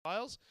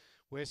trials.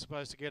 We're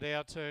supposed to get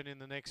our turn in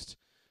the next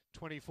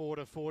 24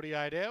 to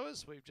 48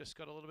 hours. We've just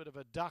got a little bit of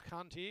a duck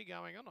hunt here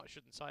going on. I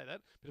shouldn't say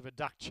that. Bit of a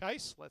duck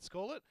chase, let's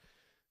call it.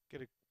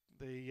 Get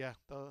the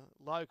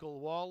local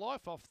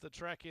wildlife off the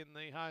track in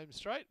the home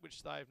straight,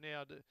 which they've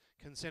now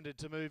consented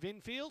to move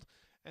infield.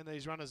 And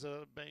these runners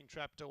are being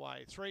trapped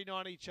away.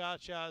 $3.90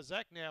 Cha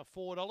Zach, now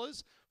 $4.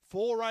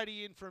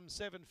 $4.80 in from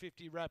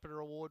 $7.50 Rapid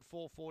Reward,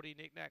 $4.40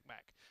 Nick Nack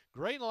Mac.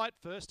 Green light,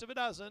 first of a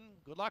dozen.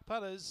 Good luck,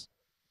 putters.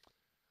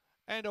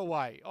 And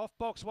away. Off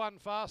box one,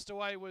 fast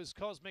away was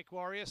Cosmic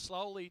Warrior.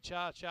 Slowly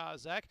Cha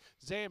Zach.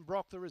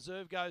 Zambrock, the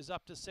reserve, goes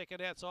up to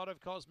second outside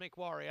of Cosmic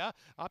Warrior.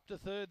 Up to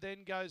third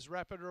then goes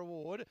Rapid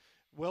Reward.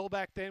 Well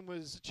back then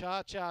was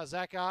Cha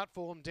Zach,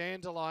 Artform,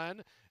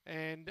 Dandelion,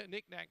 and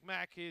Nick Nack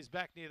Mac is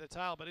back near the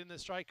tail. But in the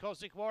straight,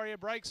 Cosmic Warrior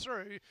breaks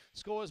through,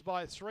 scores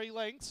by 3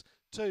 lengths.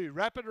 2.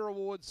 Rapid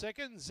Reward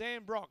second.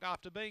 Zambrock,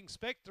 after being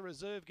spec'd, the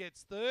reserve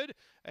gets third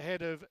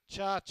ahead of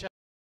Cha